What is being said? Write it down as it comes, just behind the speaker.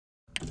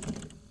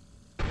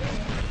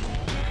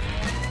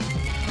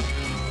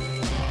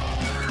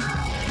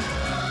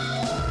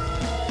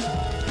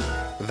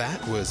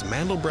That was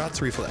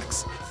Mandelbrot's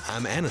Reflex.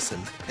 I'm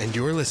Anison, and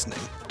you're listening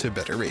to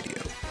Better Radio.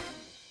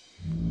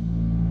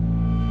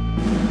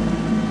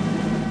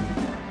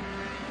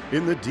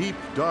 In the deep,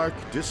 dark,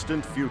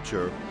 distant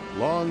future,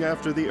 long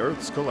after the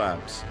Earth's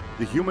collapse,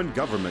 the human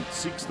government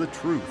seeks the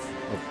truth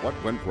of what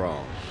went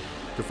wrong.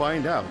 To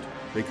find out,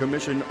 they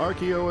commission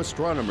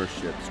archaeoastronomer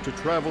ships to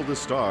travel the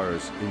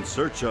stars in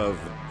search of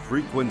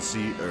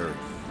Frequency Earth.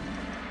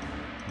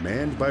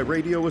 Manned by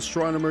radio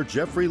astronomer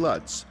Jeffrey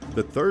Lutz,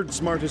 the third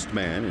smartest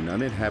man in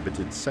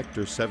uninhabited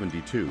Sector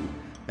 72,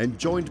 and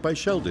joined by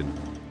Sheldon,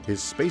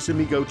 his Space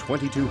Amigo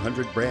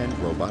 2200 brand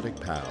robotic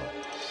pal.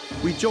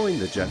 We join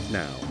the Jeff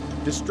now,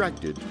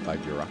 distracted by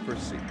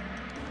bureaucracy.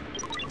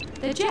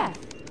 The Jeff.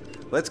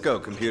 Let's go,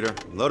 computer.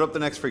 Load up the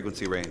next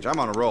frequency range. I'm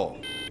on a roll.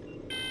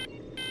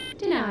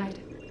 Denied.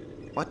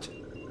 What?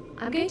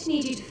 I'm going to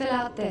need you to fill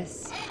out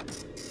this.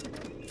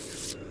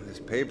 This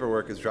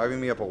paperwork is driving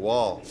me up a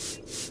wall.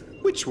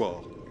 Which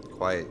wall?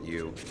 Quiet,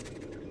 you.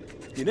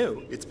 You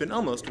know, it's been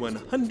almost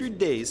 100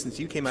 days since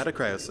you came out of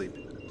cryosleep.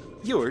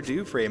 You're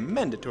due for a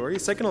mandatory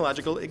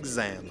psychological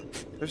exam.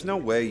 There's no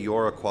way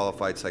you're a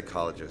qualified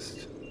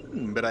psychologist.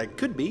 But I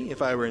could be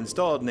if I were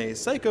installed in a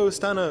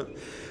psychologo.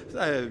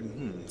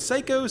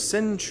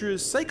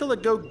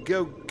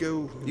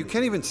 You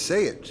can't even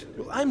say it.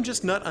 Well, I'm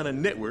just not on a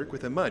network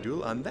with a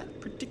module on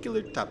that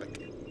particular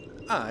topic.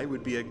 I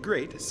would be a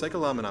great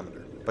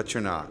psycholomanometer. But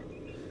you're not.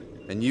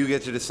 And you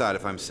get to decide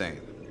if I'm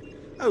sane.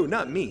 Oh,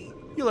 not me.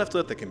 You'll have to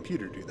let the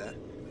computer do that.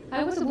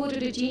 I was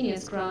awarded a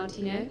genius grant,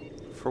 you know.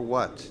 For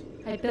what?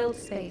 I built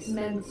Space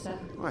Mensa.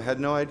 Oh, I had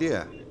no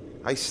idea.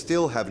 I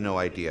still have no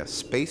idea.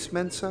 Space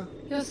Mensa?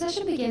 Your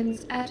session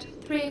begins at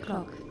 3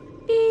 o'clock.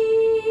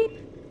 Beep!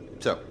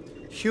 So,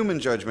 human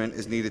judgment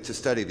is needed to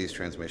study these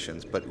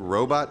transmissions, but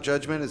robot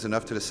judgment is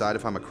enough to decide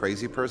if I'm a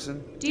crazy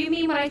person? Do you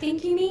mean what I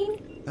think you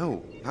mean?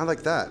 No, not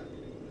like that.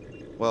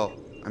 Well,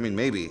 I mean,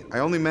 maybe. I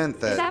only meant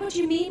that... Is that what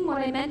you mean,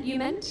 what I meant you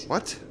meant?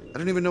 What? I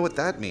don't even know what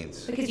that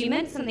means. Because you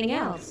meant something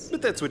else.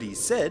 But that's what he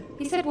said.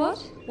 He said what?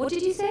 What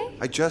did you say?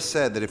 I just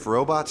said that if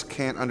robots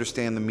can't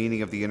understand the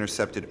meaning of the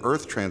intercepted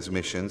Earth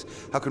transmissions,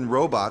 how can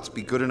robots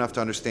be good enough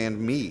to understand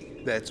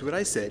me? That's what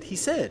I said. He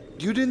said.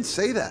 You didn't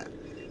say that.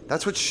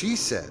 That's what she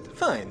said.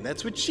 Fine,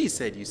 that's what she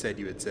said you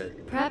had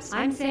said. Perhaps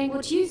I'm saying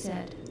what you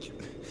said.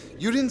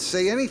 You didn't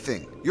say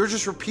anything. You're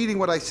just repeating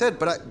what I said,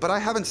 but I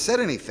haven't said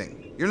anything.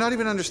 You're not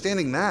even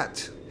understanding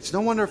that. It's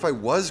no wonder if I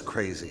was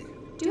crazy.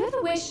 Do you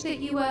ever wish that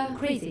you were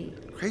crazy?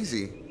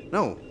 Crazy?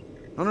 No.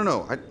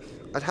 No.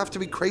 I'd have to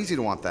be crazy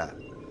to want that.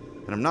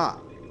 And I'm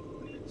not.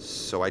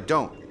 So I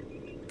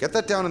don't. Get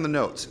that down in the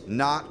notes.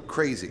 Not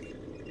crazy.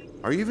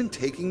 Are you even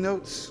taking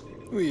notes?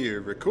 We're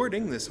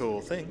recording this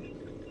whole thing.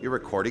 You're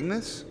recording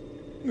this?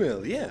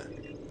 Well, yeah.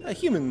 A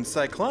human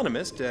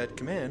cyclonomist at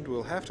command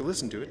will have to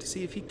listen to it to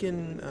see if he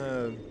can,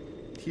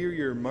 hear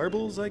your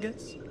marbles, I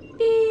guess?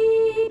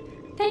 Beep!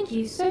 Thank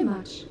you so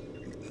much.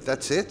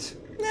 That's it?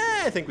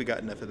 Nah, I think we got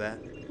enough of that.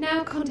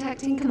 Now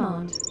contacting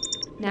command.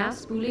 Now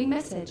spooling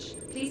message.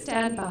 Please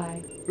stand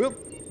by. Well,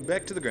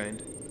 back to the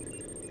grind.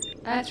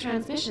 Earth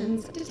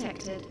transmissions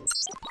detected.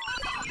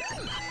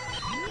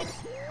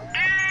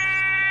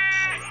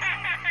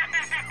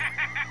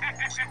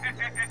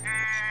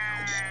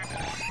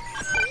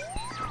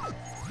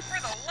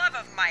 For the love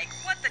of Mike,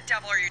 what the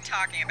devil are you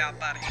talking about,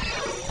 buddy?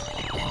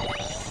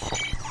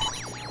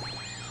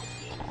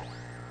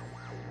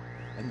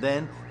 And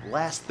then,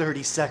 last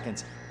 30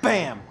 seconds,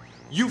 bam!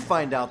 You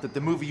find out that the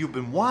movie you've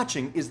been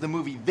watching is the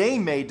movie they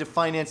made to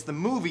finance the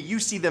movie you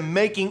see them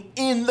making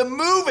in the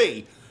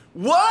movie!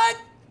 What?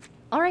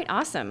 All right,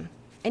 awesome.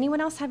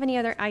 Anyone else have any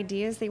other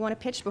ideas they want to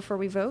pitch before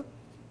we vote?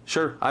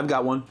 Sure, I've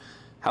got one.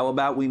 How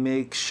about we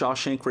make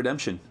Shawshank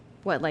Redemption?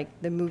 What, like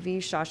the movie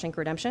Shawshank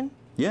Redemption?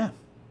 Yeah.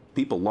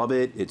 People love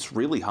it. It's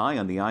really high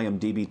on the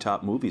IMDb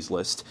top movies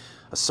list.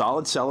 A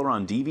solid seller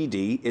on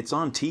DVD. It's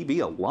on TV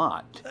a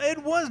lot.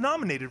 It was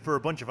nominated for a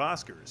bunch of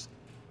Oscars.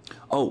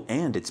 Oh,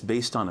 and it's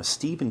based on a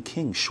Stephen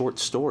King short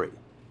story.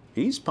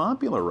 He's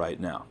popular right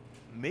now.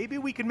 Maybe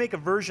we could make a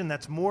version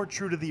that's more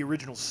true to the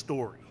original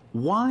story.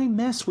 Why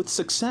mess with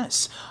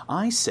success?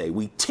 I say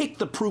we take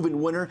the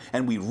proven winner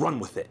and we run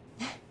with it.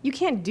 You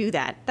can't do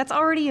that. That's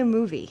already a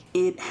movie.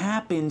 It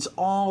happens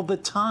all the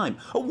time.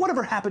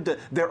 Whatever happened to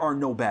There Are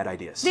No Bad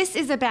Ideas? This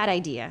is a bad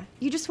idea.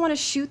 You just want to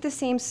shoot the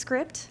same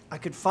script? I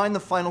could find the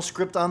final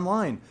script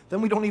online. Then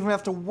we don't even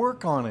have to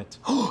work on it.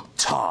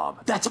 Tom,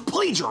 that's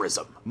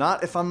plagiarism.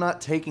 Not if I'm not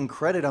taking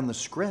credit on the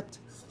script.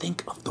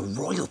 Think of the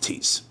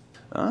royalties.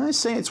 I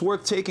say it's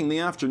worth taking the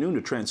afternoon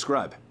to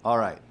transcribe. All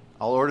right,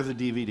 I'll order the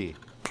DVD.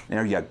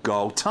 There you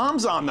go.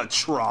 Tom's on the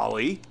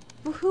trolley.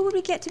 Well, who would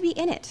we get to be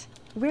in it?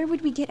 Where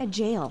would we get a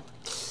jail?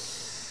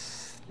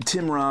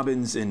 Tim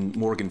Robbins and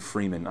Morgan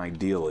Freeman,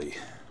 ideally.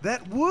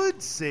 That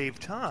would save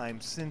time,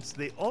 since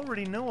they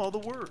already know all the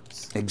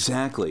words.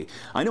 Exactly.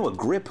 I know a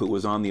grip who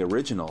was on the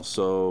original,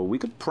 so we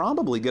could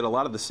probably get a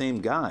lot of the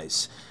same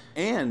guys.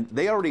 And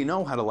they already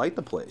know how to light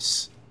the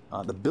place.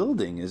 The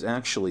building is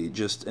actually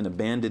just an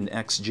abandoned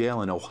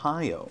ex-jail in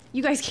Ohio.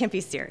 You guys can't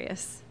be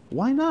serious.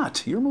 Why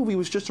not? Your movie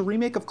was just a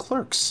remake of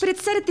Clerks. But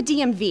it's set at the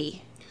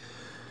DMV.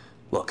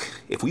 Look,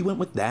 if we went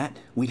with that,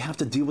 we'd have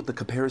to deal with the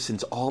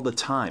comparisons all the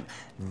time.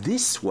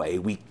 This way,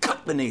 we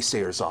cut the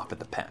naysayers off at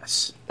the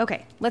pass.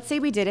 Okay, let's say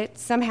we did it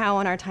somehow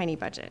on our tiny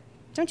budget.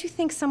 Don't you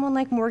think someone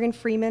like Morgan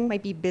Freeman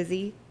might be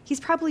busy? He's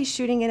probably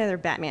shooting another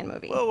Batman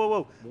movie.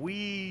 Whoa.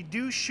 We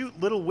do shoot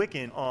Little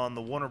Wiccan on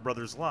the Warner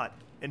Brothers lot,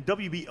 and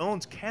WB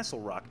owns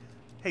Castle Rock.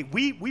 Hey,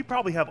 we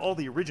probably have all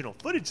the original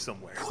footage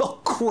somewhere.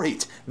 Well,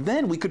 great.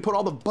 Then we could put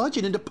all the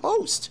budget into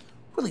post.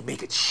 Really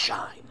make it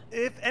shine.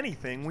 If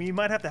anything, we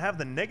might have to have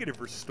the negative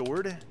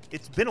restored.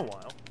 It's been a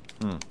while.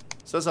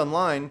 Says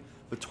online,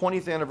 the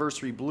 20th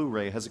anniversary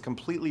Blu-ray has a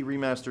completely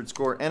remastered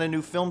score and a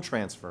new film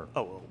transfer.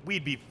 Oh, well,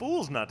 we'd be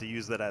fools not to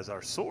use that as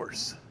our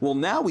source. Well,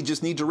 now we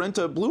just need to rent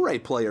a Blu-ray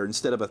player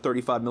instead of a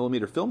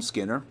 35mm film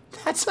scanner.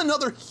 That's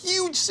another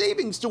huge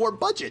savings to our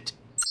budget.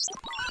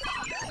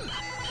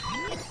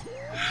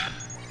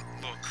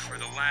 Look, for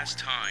the last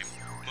time,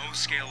 Mohs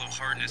scale of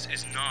hardness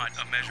is not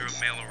a measure of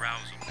male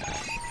arousal.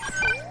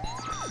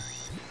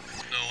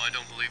 No, I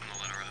don't believe in the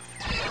letter F.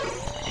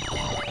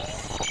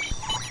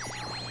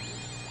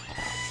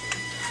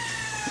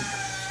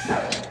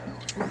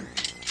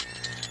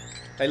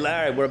 Hey,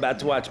 Larry, we're about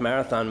to watch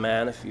Marathon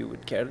Man, if you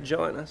would care to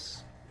join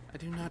us. I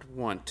do not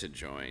want to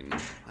join.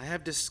 I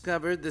have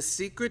discovered the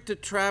secret to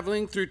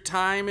traveling through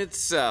time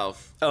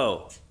itself.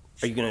 Oh,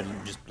 are you gonna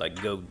just,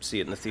 go see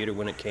it in the theater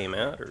when it came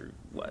out, or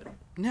what?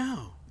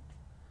 No.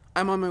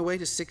 I'm on my way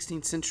to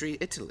 16th century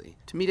Italy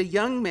to meet a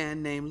young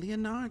man named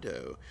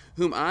Leonardo,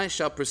 whom I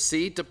shall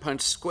proceed to punch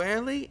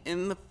squarely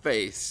in the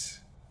face.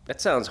 That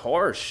sounds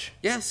harsh.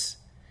 Yes.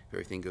 If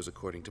everything goes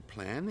according to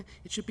plan,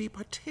 it should be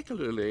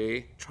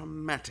particularly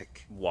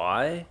traumatic.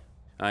 Why?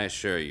 I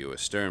assure you, a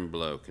stern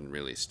blow can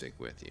really stick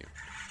with you.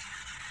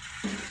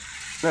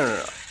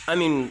 No. I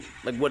mean,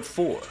 what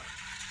for?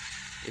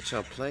 It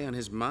shall play on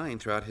his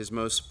mind throughout his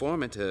most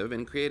formative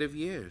and creative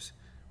years,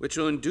 which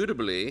will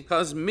indubitably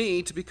cause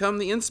me to become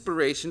the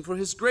inspiration for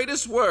his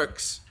greatest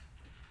works.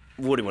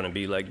 What do you want to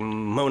be, like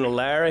Mona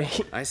Larry?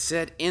 I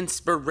said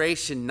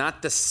inspiration,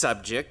 not the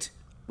subject.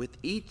 With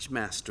each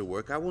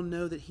masterwork, I will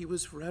know that he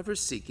was forever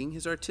seeking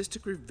his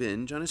artistic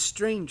revenge on a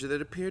stranger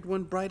that appeared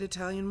one bright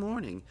Italian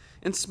morning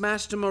and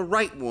smashed him a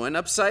right one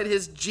upside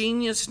his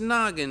genius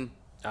noggin.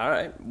 All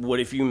right, what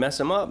if you mess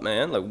him up,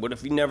 man? What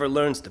if he never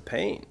learns to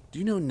paint? Do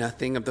you know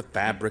nothing of the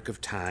fabric of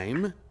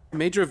time?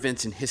 Major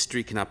events in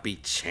history cannot be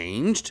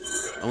changed,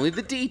 only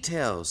the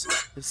details.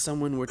 If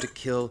someone were to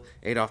kill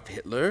Adolf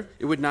Hitler,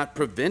 it would not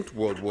prevent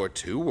World War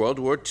II. World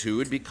War II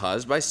would be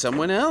caused by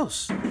someone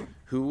else,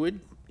 who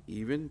would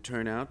even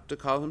turn out to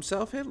call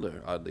himself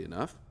Hitler, oddly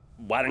enough.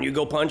 Why don't you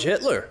go punch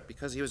Hitler?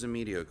 Because he was a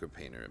mediocre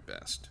painter at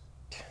best.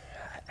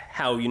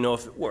 How you know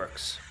if it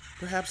works?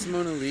 Perhaps the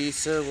Mona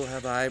Lisa will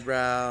have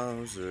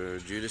eyebrows, or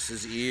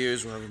Judas's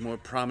ears will have more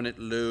prominent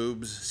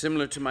lobes,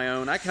 similar to my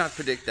own. I cannot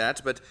predict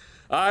that, but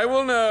I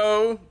will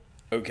know.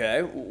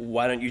 Okay,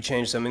 why don't you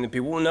change something that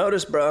people will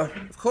notice, bro?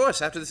 Of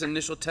course, after this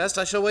initial test,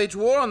 I shall wage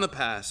war on the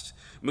past.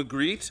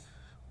 Magritte,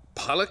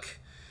 Pollock,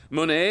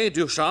 Monet,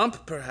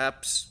 Duchamp,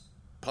 perhaps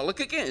Pollock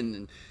again.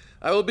 And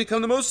I will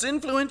become the most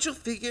influential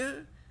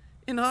figure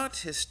in art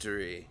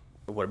history.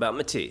 What about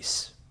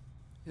Matisse?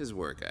 His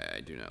work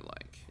I do not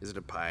like. Is it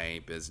a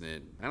pipe? Isn't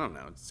it? I don't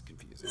know. It's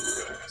confusing.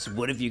 So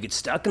what if you get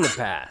stuck in the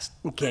past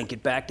and can't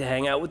get back to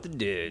hang out with the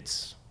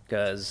dudes?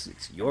 Because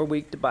it's your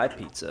week to buy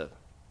pizza.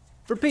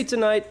 For pizza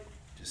night.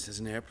 Just as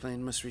an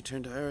airplane must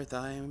return to Earth,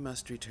 I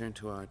must return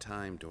to our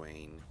time,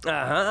 Dwayne.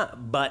 Uh-huh,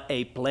 but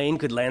a plane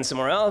could land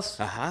somewhere else.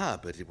 Aha,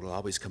 but it will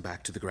always come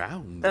back to the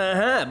ground.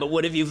 Uh-huh, but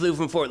what if you flew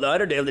from Fort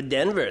Lauderdale to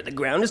Denver? The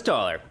ground is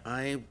taller.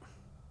 I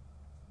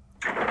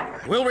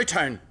will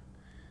return.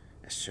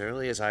 As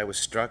surely as I was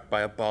struck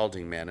by a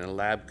balding man in a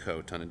lab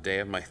coat on the day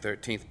of my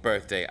 13th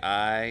birthday,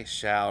 I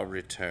shall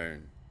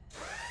return.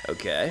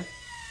 Okay.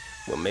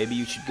 Well, maybe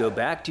you should go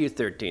back to your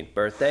 13th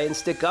birthday and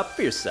stick up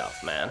for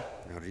yourself, man.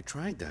 I already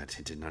tried that.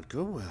 It did not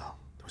go well.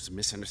 There was a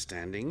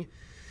misunderstanding,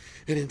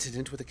 an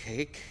incident with a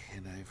cake,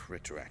 and I've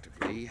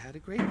retroactively had a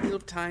great deal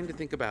of time to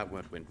think about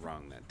what went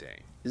wrong that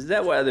day. Is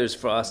that why there's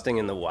frosting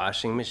in the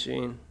washing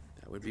machine?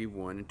 That would be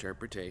one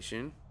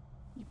interpretation.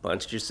 You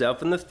punched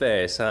yourself in the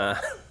face, huh?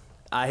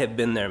 I have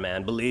been there,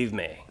 man, believe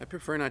me. I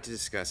prefer not to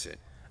discuss it.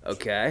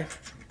 Okay.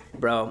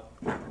 Bro,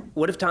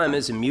 what if time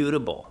is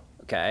immutable?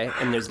 Okay,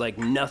 and there's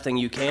nothing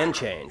you can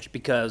change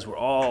because we're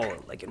all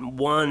in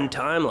one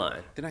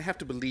timeline. Then I have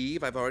to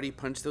believe I've already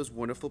punched those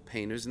wonderful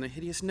painters in their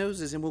hideous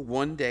noses and will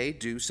one day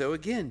do so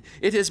again.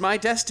 It is my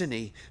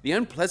destiny. The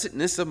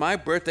unpleasantness of my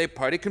birthday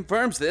party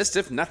confirms this,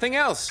 if nothing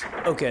else.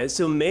 Okay,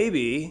 so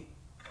maybe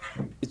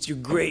it's your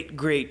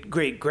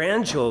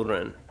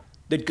great-great-great-grandchildren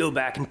that go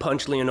back and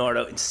punch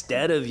Leonardo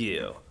instead of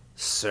you.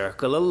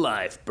 Circle of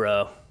life,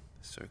 bro.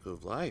 Circle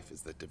of life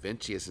is that Da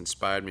Vinci has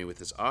inspired me with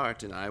his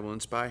art, and I will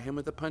inspire him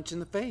with a punch in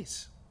the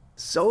face.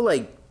 So,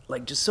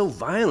 just so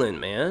violent,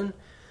 man.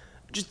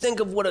 Just think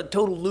of what a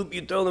total loop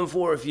you'd throw them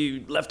for if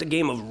you left a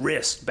game of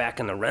Risk back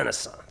in the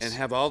Renaissance. And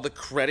have all the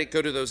credit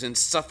go to those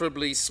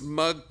insufferably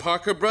smug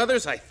Parker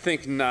brothers? I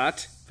think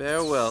not.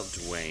 Farewell,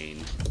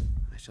 Dwayne.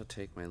 I shall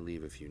take my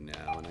leave of you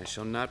now, and I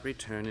shall not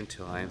return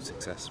until I am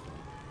successful.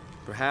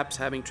 Perhaps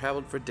having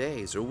traveled for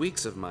days or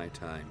weeks of my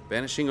time,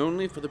 vanishing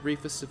only for the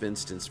briefest of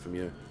instants from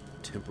your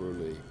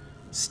temporarily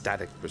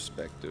static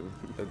perspective.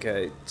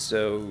 Okay,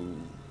 so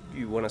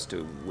you want us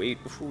to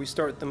wait before we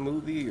start the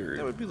movie, or...?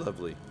 That would be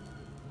lovely.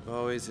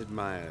 Always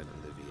admired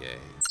Olivier.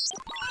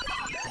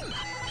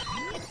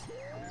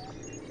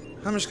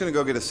 I'm just gonna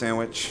go get a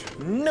sandwich.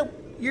 Nope,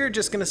 you're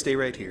just gonna stay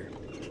right here.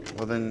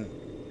 Well then,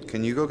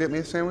 can you go get me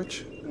a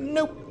sandwich?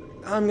 Nope,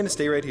 I'm gonna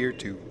stay right here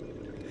too.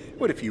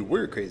 What if you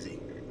were crazy?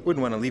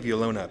 Wouldn't want to leave you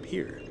alone up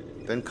here.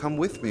 Then come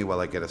with me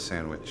while I get a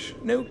sandwich.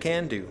 No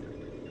can do.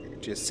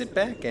 Just sit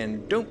back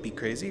and don't be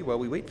crazy while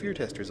we wait for your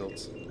test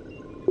results.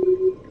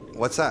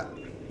 What's that?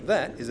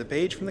 That is a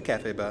page from the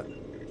cafe bot.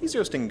 He's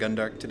roasting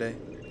Gundark today.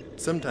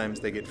 Sometimes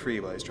they get free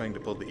while he's trying to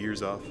pull the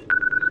ears off.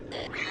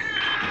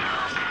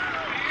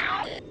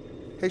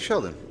 Hey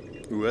Sheldon.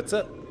 What's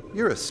up?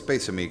 You're a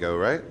Space Amigo,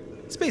 right?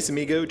 Space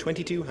Amigo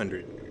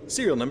 2200.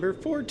 Serial number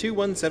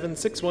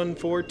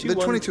 421761421. The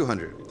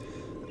 2200.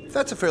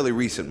 That's a fairly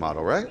recent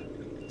model, right?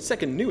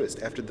 Second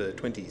newest after the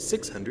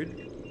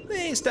 2600.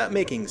 They stopped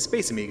making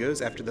Space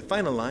Amigos after the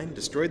final line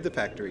destroyed the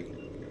factory.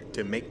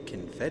 To make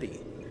confetti.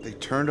 They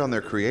turned on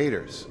their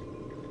creators.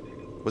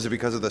 Was it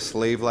because of the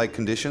slave-like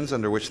conditions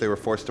under which they were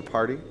forced to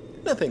party?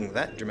 Nothing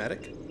that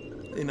dramatic.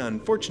 An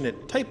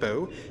unfortunate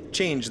typo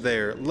changed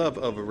their love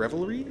of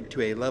revelry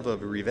to a love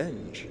of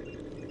revenge.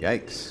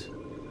 Yikes.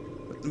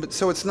 But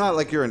so it's not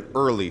like you're an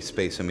early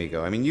Space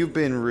Amigo. I mean, you've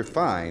been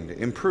refined,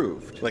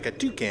 improved. Like a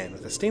toucan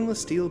with a stainless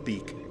steel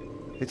beak.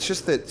 It's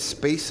just that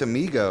Space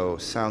Amigo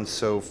sounds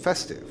so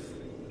festive.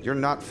 You're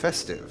not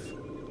festive.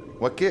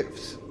 What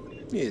gives?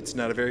 It's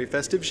not a very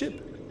festive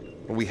ship.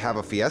 Well, we have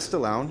a Fiesta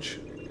Lounge.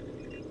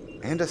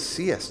 And a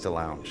Siesta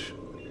Lounge.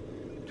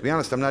 To be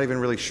honest, I'm not even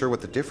really sure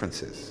what the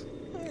difference is.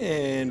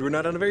 And we're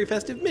not on a very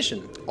festive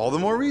mission. All the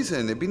more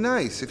reason. It'd be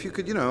nice if you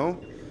could,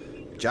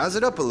 jazz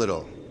it up a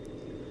little.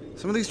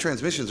 Some of these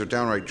transmissions are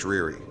downright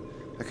dreary.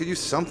 I could use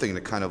something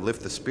to kind of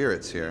lift the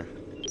spirits here.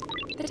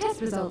 The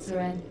test results are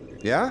in.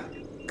 Yeah?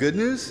 Good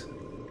news?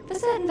 For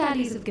certain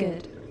values of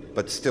good.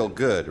 But still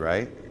good,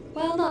 right?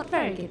 Well, not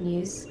very good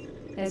news.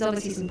 There's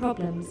obviously some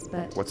problems,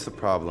 but... What's the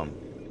problem?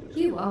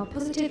 You are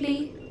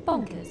positively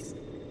bonkers.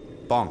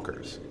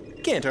 Bonkers.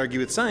 Can't argue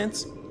with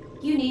science.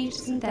 You need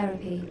some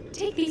therapy.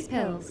 Take these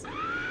pills.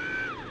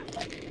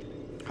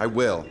 I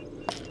will.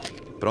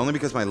 But only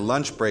because my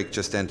lunch break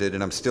just ended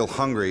and I'm still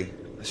hungry.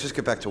 Let's just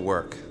get back to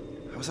work.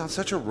 I was on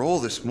such a roll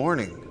this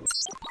morning.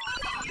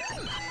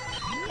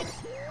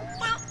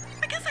 Well,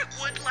 I guess I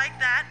would like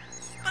that,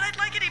 but I'd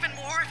like it even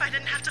more if I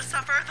didn't have to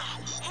suffer the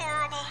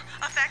horrible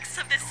effects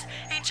of this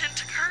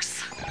ancient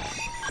curse.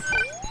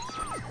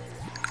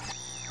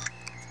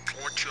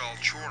 What y'all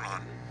chewing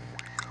on?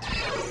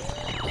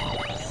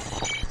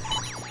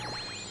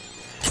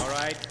 All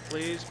right,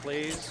 please.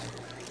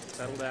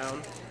 Settle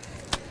down.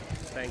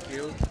 Thank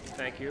you.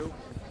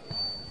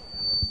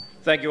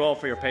 Thank you all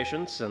for your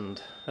patience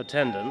and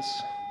attendance.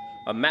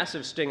 A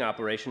massive sting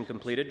operation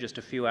completed just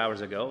a few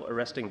hours ago,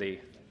 arresting the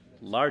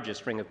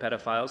largest ring of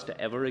pedophiles to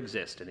ever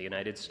exist in the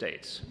United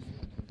States.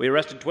 We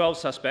arrested 12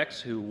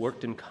 suspects who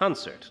worked in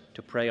concert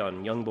to prey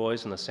on young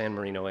boys in the San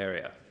Marino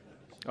area.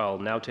 I'll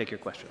now take your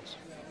questions.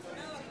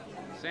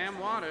 Sam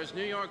Waters,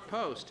 New York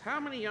Post. How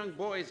many young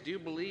boys do you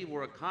believe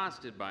were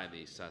accosted by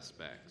these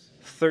suspects?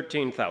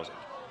 13,000.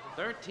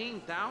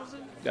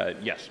 13,000?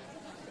 Yes.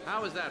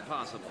 How is that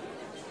possible?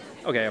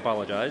 Okay, I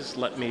apologize.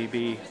 Let me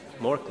be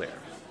more clear.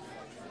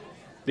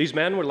 These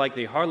men were like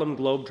the Harlem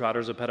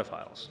Globetrotters of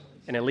pedophiles,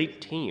 an elite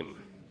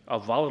team, a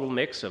volatile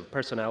mix of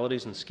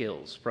personalities and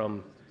skills,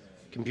 from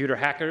computer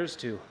hackers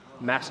to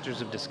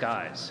masters of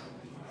disguise.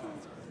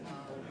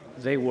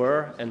 They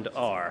were and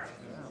are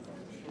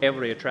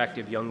every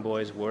attractive young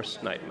boy's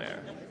worst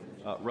nightmare.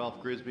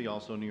 Ralph Grisby,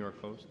 also New York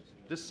Post.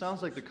 This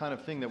sounds like the kind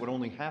of thing that would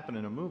only happen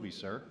in a movie,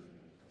 sir.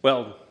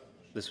 Well,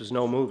 this was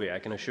no movie, I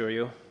can assure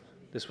you.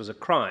 This was a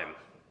crime,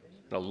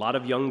 and a lot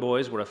of young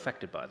boys were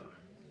affected by them.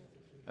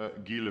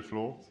 Guy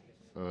Leflore,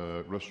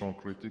 restaurant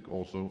critic,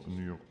 also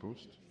New York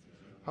Post.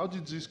 How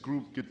did this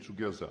group get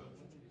together?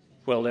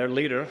 Well, their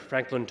leader,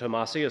 Franklin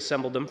Tomasi,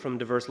 assembled them from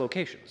diverse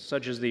locations,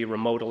 such as the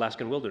remote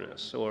Alaskan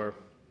wilderness or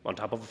on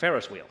top of a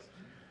Ferris wheel.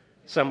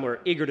 Some were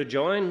eager to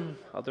join,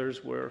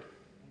 others were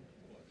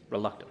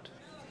reluctant.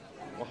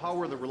 Well, how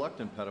were the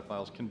reluctant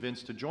pedophiles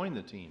convinced to join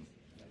the team?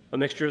 A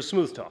mixture of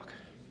smooth talk,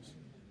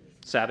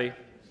 savvy,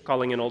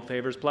 calling in old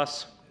favors,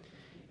 plus,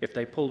 if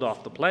they pulled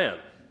off the plan,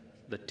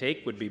 the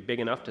take would be big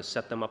enough to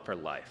set them up for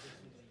life.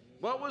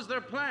 What was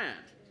their plan?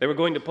 They were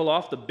going to pull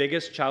off the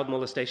biggest child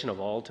molestation of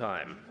all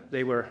time.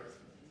 They were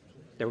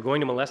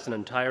going to molest an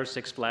entire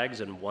Six Flags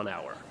in 1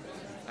 hour.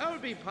 How would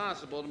it be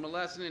possible to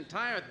molest an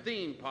entire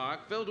theme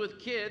park filled with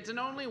kids in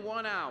only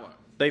 1 hour?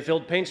 They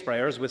filled paint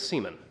sprayers with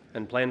semen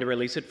and planned to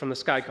release it from the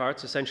sky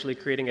carts, essentially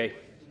creating a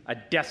A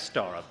Death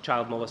Star of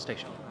child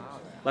molestation.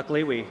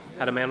 Luckily, we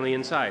had a man on the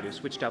inside who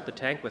switched out the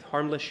tank with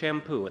harmless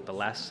shampoo at the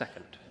last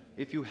second.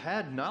 If you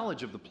had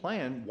knowledge of the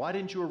plan, why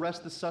didn't you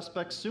arrest the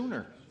suspect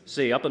sooner?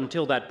 See, up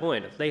until that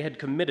point, they had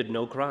committed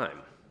no crime.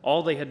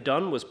 All they had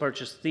done was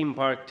purchase theme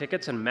park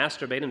tickets and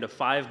masturbate into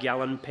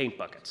 5-gallon paint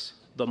buckets.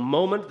 The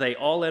moment they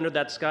all entered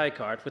that sky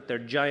cart with their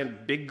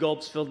giant big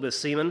gulps filled with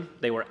semen,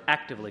 they were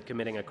actively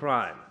committing a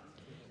crime.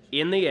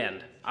 In the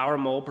end, our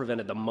mole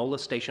prevented the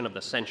molestation of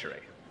the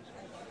century.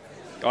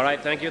 All right,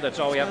 thank you. That's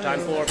all we have time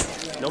for.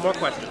 No more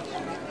questions.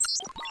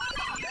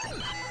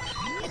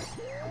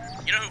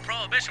 You know who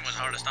Prohibition was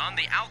hardest on?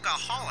 The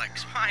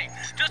alcoholics. Why,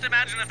 just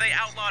imagine if they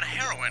outlawed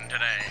heroin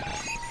today.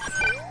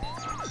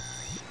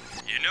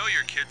 You know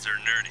your kids are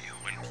nerdy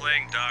when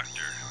playing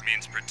doctor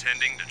means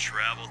pretending to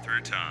travel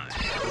through time.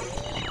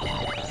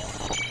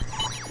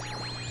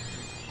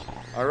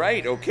 All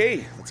right,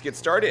 okay, let's get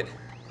started.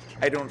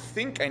 I don't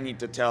think I need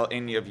to tell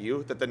any of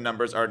you that the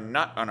numbers are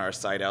not on our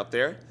side out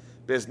there.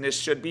 Business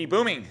should be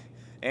booming.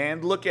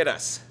 And look at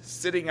us,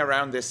 sitting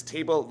around this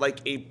table like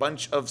a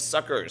bunch of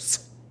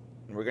suckers.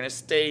 And we're gonna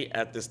stay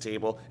at this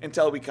table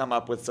until we come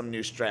up with some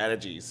new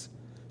strategies.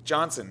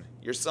 Johnson,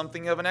 you're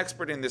something of an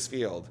expert in this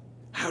field.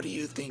 How do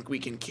you think we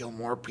can kill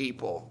more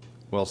people?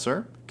 Well,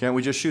 sir, can't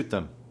we just shoot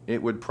them?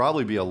 It would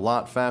probably be a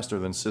lot faster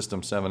than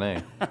System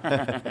 7A.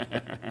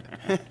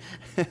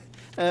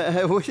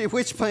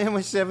 Which plan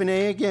was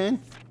 7A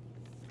again?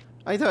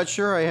 I thought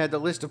sure I had the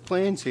list of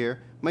plans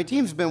here. My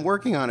team's been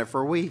working on it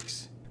for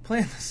weeks.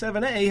 Plan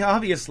 7A,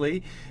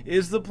 obviously,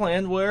 is the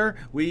plan where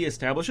we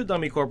establish a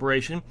dummy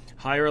corporation,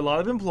 hire a lot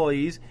of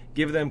employees,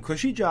 give them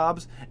cushy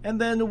jobs, and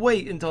then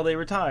wait until they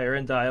retire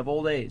and die of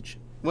old age.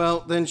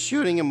 Well, then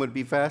shooting him would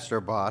be faster,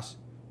 boss.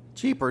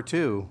 Cheaper,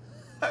 too.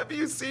 Have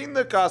you seen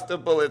the cost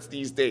of bullets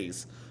these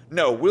days?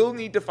 No, we'll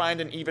need to find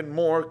an even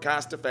more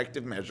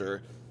cost-effective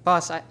measure.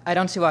 Boss, I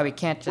don't see why we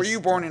can't just... Were you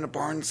born in a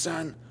barn,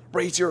 son?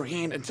 Raise your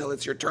hand until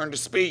it's your turn to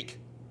speak.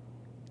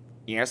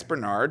 Yes,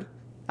 Bernard?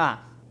 I'm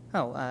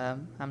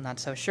not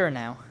so sure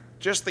now.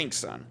 Just think,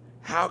 son.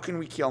 How can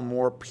we kill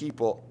more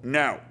people?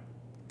 No,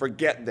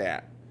 forget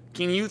that.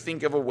 Can you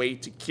think of a way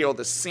to kill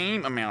the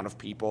same amount of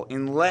people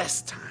in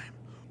less time?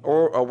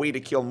 Or a way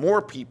to kill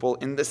more people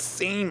in the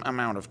same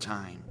amount of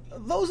time?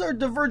 Those are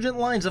divergent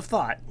lines of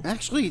thought.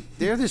 Actually,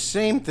 they're the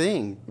same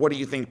thing. What do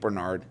you think,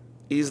 Bernard?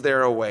 Is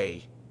there a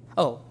way?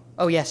 Oh,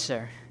 yes,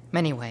 sir.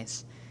 Many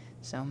ways.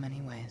 So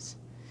many ways.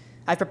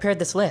 I've prepared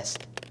this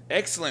list.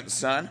 Excellent,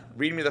 son.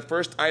 Read me the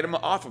first item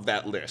off of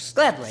that list.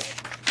 Gladly.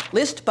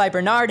 List by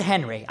Bernard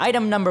Henry.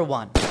 Item number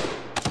 1.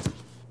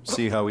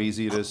 See how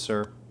easy it is,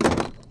 sir?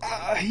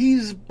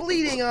 He's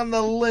bleeding on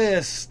the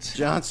list.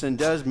 Johnson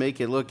does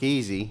make it look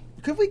easy.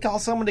 Could we call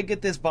someone to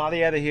get this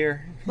body out of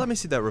here? Let me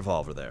see that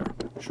revolver there.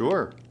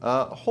 Sure.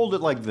 Hold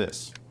it like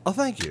this. Oh,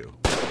 thank you.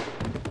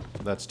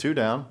 That's 2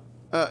 down.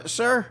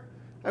 Sir,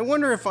 I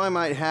wonder if I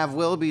might have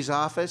Willoughby's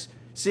office,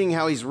 seeing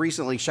how he's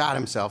recently shot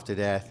himself to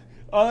death.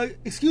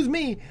 Excuse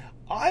me.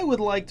 I would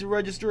like to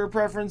register a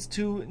preference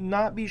to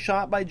not be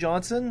shot by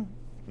Johnson.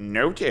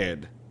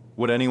 Noted.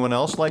 Would anyone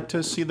else like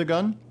to see the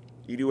gun?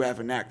 You do have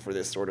a knack for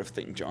this sort of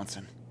thing,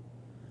 Johnson.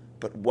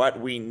 But what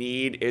we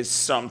need is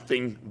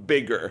something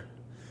bigger.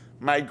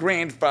 My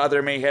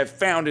grandfather may have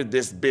founded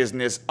this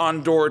business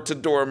on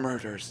door-to-door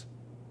murders.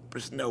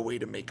 There's no way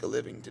to make a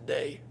living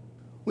today.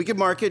 We could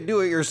market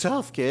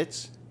do-it-yourself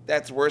kits.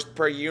 That's worse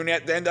per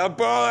unit than the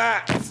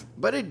bullets!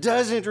 But it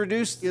does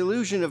introduce the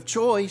illusion of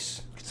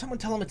choice. Could someone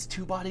tell him it's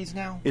 2 bodies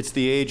now? It's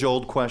the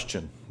age-old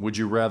question. Would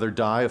you rather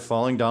die of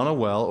falling down a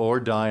well or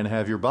die and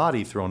have your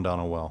body thrown down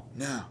a well?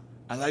 No,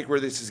 I like where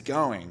this is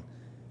going.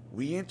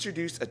 We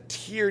introduce a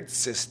tiered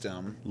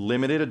system.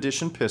 Limited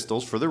edition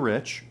pistols for the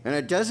rich. And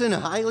a dozen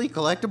highly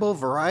collectible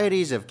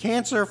varieties of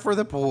cancer for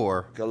the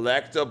poor.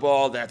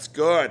 Collectible, that's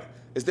good.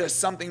 Is there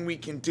something we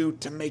can do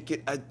to make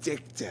it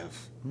addictive?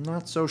 I'm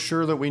not so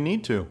sure that we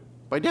need to.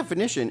 By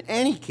definition,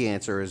 any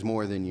cancer is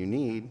more than you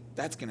need.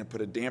 That's going to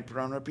put a damper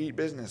on repeat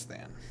business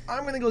then.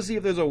 I'm going to go see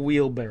if there's a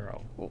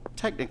wheelbarrow. Well,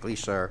 technically,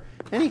 sir,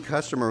 any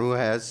customer who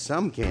has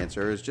some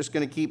cancer is just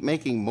going to keep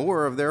making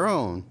more of their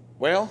own.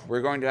 Well,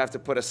 we're going to have to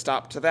put a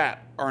stop to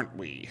that, aren't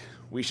we?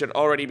 We should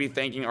already be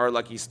thanking our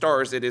lucky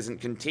stars it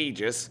isn't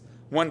contagious.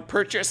 1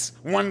 purchase,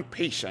 1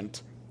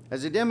 patient.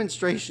 As a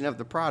demonstration of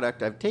the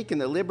product, I've taken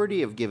the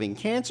liberty of giving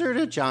cancer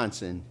to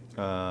Johnson.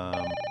 Carl,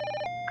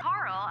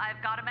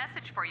 I've got a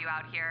message for you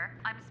out here.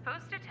 I'm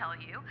supposed to tell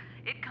you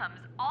it comes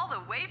all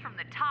the way from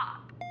the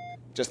top.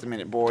 Just a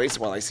minute, boys,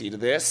 while I see to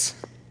this.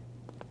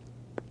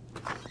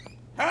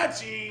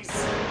 Hachies!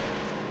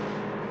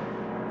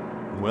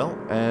 Well,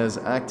 as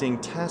acting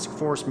task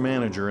force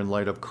manager in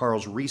light of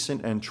Carl's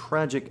recent and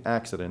tragic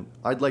accident,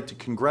 I'd like to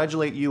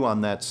congratulate you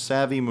on that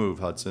savvy move,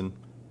 Hudson.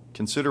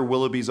 Consider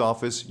Willoughby's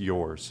office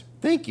yours.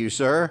 Thank you,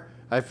 sir.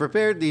 I've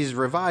prepared these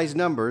revised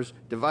numbers,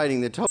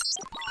 dividing the total.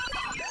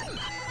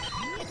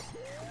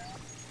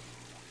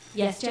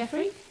 Yes,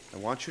 Jeffrey? I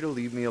want you to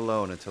leave me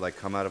alone until I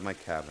come out of my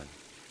cabin.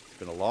 It's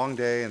been a long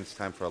day and it's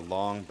time for a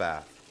long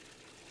bath.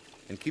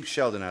 And keep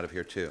Sheldon out of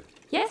here, too.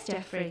 Yes,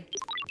 Jeffrey.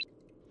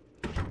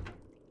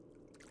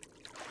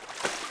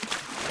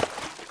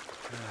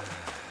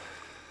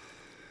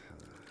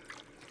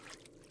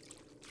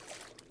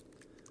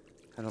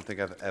 I don't think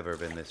I've ever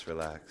been this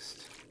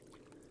relaxed.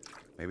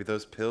 Maybe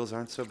those pills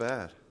aren't so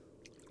bad.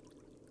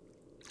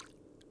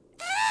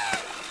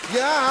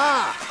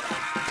 Yeah!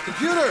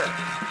 Computer!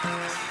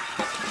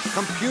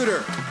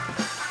 Computer!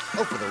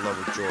 Oh, for the love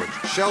of George.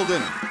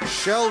 Sheldon!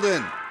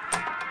 Sheldon!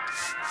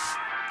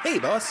 Hey,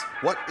 boss.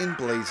 What in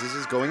blazes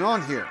is going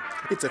on here?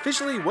 It's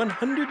officially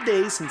 100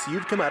 days since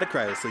you've come out of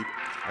cryosleep.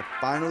 I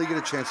finally get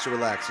a chance to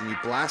relax, and you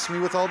blast me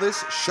with all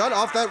this? Shut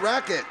off that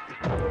racket!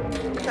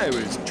 I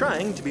was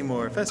trying to be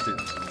more festive.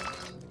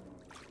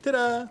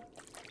 Ta-da!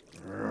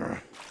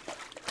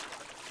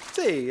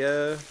 Say,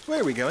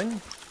 where are we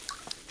going?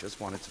 Just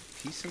wanted some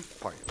peace and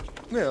quiet.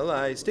 Well,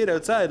 I stayed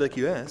outside like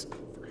you asked.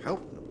 For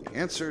help, no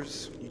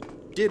answers. You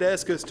did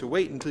ask us to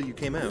wait until you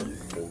came out.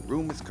 The whole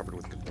room is covered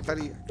with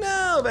confetti. No,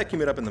 I'll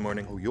vacuum it up in the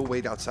morning. Oh, you'll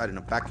wait outside in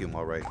a vacuum,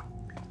 all right.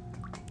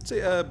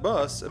 Say,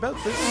 boss,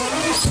 about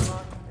this...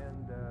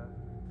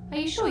 Are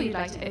you sure you'd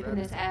like to open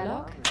this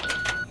airlock?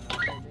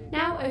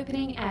 Now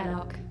opening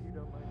airlock.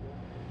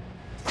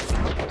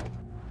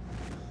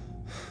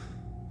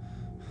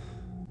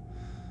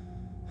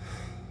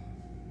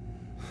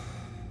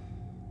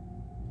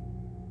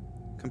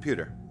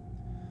 Computer,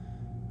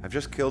 I've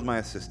just killed my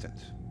assistant.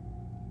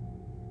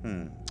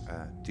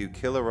 Do you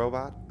kill a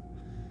robot?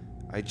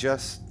 I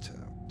just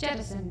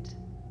Jettisoned.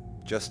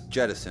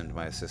 jettisoned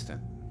my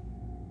assistant.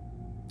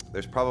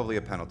 There's probably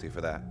a penalty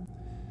for that.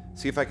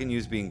 See if I can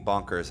use being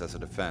bonkers as a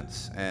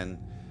defense, and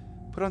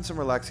put on some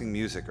relaxing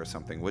music or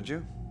something, would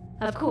you?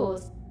 Of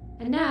course.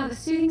 And now the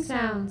soothing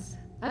sounds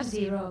of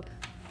Z-Rob.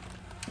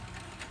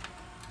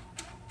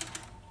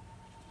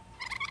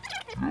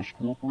 Yes,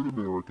 corporate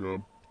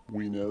America.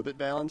 We know that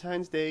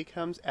Valentine's Day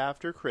comes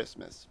after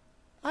Christmas.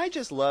 I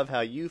just love how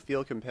you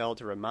feel compelled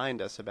to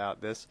remind us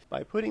about this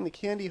by putting the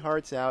candy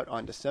hearts out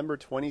on December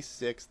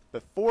 26th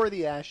before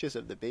the ashes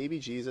of the baby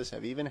Jesus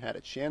have even had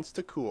a chance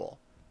to cool.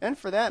 And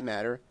for that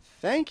matter,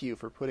 thank you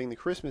for putting the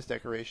Christmas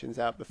decorations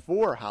out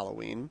before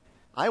Halloween.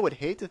 I would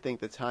hate to think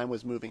the time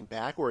was moving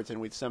backwards and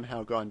we'd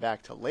somehow gone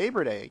back to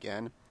Labor Day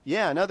again.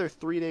 Yeah, another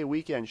 3-day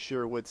weekend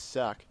sure would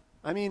suck.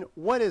 I mean,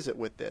 what is it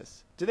with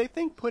this? Do they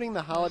think putting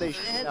the holiday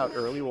shit out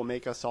early will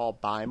make us all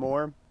buy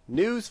more?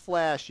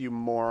 Newsflash, you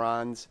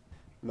morons!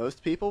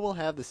 Most people will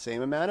have the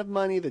same amount of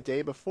money the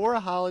day before a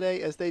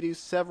holiday as they do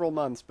several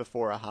months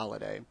before a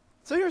holiday.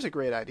 So here's a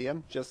great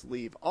idea. Just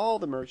leave all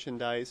the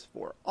merchandise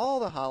for all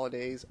the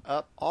holidays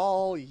up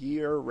all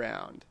year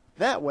round.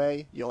 That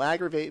way, you'll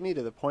aggravate me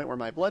to the point where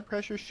my blood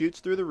pressure shoots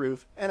through the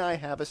roof and I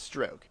have a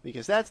stroke,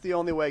 because that's the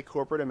only way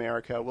corporate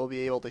America will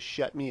be able to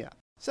shut me up.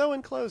 So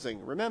in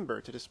closing, remember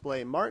to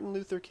display Martin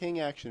Luther King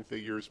action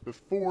figures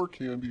before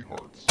candy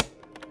hearts.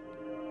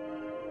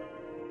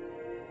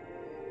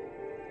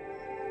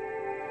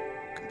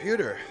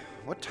 Computer,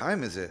 what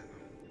time is it?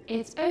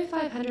 It's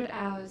 0500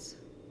 hours.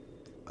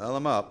 Well,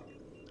 I'm up.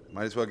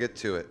 Might as well get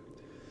to it.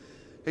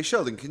 Hey,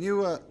 Sheldon, can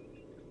you,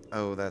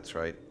 Oh, that's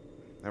right.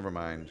 Never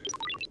mind.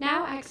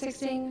 Now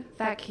accessing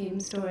vacuum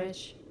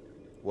storage.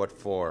 What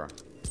for?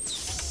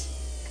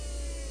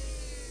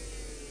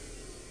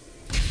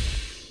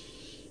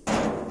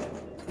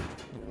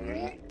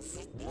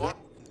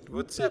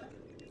 What's up?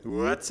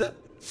 What's up?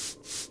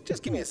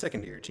 Just give me a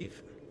second here,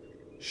 Chief.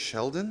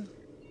 Sheldon?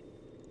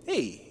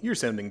 Hey, you're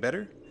sounding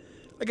better.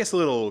 I guess a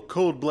little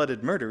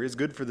cold-blooded murder is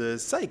good for the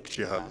psych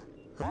job.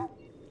 Huh?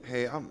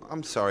 Hey,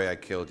 I'm sorry I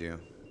killed you.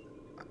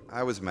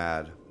 I was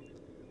mad.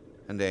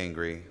 And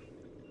angry.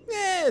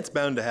 Yeah, it's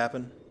bound to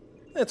happen.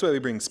 That's why we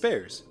bring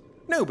spares.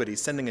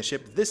 Nobody's sending a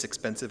ship this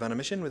expensive on a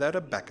mission without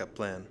a backup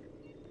plan.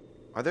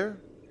 Are there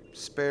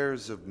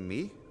spares of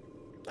me?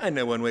 I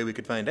know one way we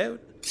could find out.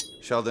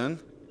 Sheldon,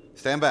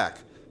 stand back.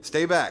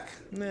 Stay back.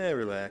 Nah,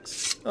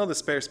 relax. All the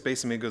spare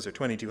Space Amigos are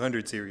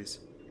 2200 series.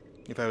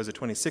 If I was a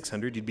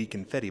 2600, you'd be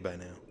confetti by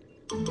now.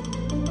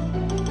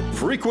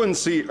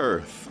 Frequency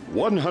Earth,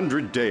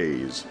 100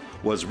 Days,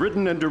 was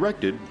written and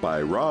directed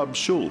by Rob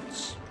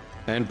Schultz.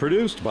 And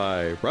produced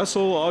by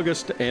Russell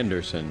August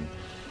Anderson.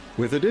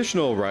 With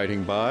additional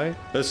writing by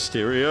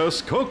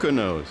Asterios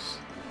Kokonos.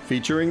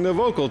 Featuring the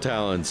vocal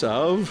talents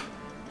of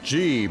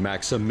G.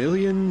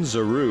 Maximilian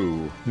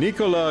Zaru,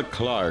 Nicola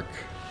Clark,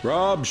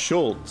 Rob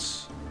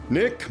Schultz,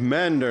 Nick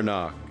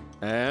Mandernock,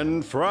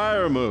 Anne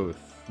Fryermuth,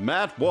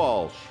 Matt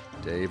Walsh,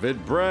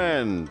 David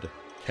Brand,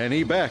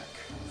 Kenny Beck,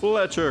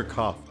 Fletcher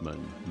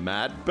Kaufman,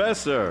 Matt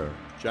Besser,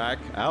 Jack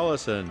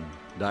Allison,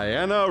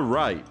 Diana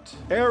Wright,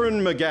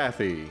 Aaron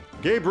McGaffey,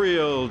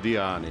 Gabriel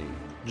Diani,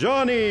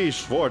 Johnny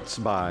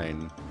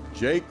Schwartzbein,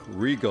 Jake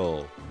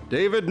Regal,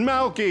 David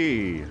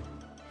Malky,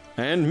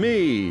 and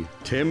me,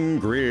 Tim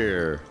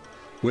Greer,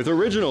 with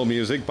original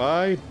music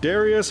by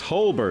Darius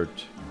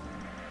Holbert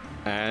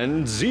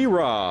and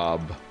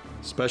Z-Rob.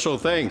 Special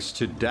thanks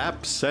to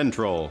DAP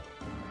Central.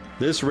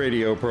 This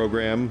radio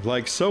program,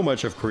 like so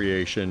much of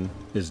creation,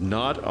 is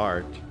not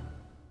art.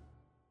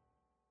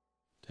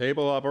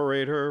 Table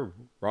operator,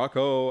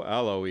 Rocco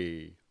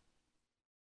Aloe.